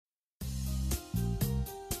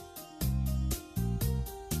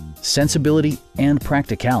Sensibility and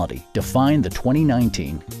practicality define the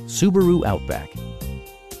 2019 Subaru Outback.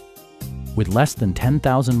 With less than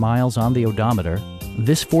 10,000 miles on the odometer,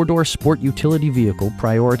 this four-door sport utility vehicle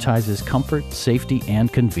prioritizes comfort, safety,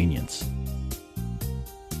 and convenience.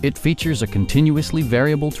 It features a continuously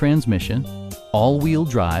variable transmission, all-wheel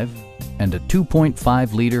drive, and a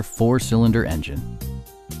 2.5-liter four-cylinder engine.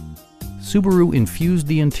 Subaru infused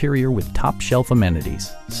the interior with top-shelf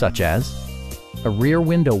amenities, such as a rear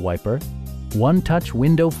window wiper, one-touch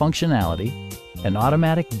window functionality, an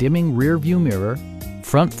automatic dimming rear-view mirror,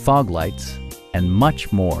 front fog lights, and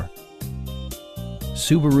much more.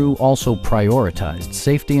 Subaru also prioritized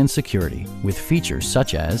safety and security with features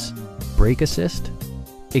such as brake assist,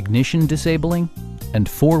 ignition disabling, and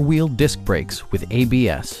four-wheel disc brakes with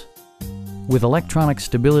ABS. With electronic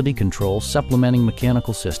stability control supplementing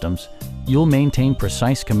mechanical systems, you'll maintain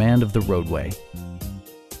precise command of the roadway.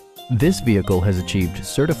 This vehicle has achieved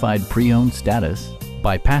certified pre-owned status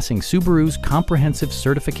by passing Subaru's comprehensive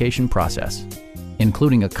certification process,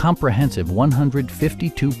 including a comprehensive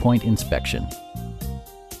 152-point inspection.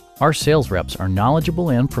 Our sales reps are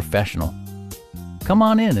knowledgeable and professional. Come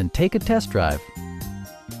on in and take a test drive.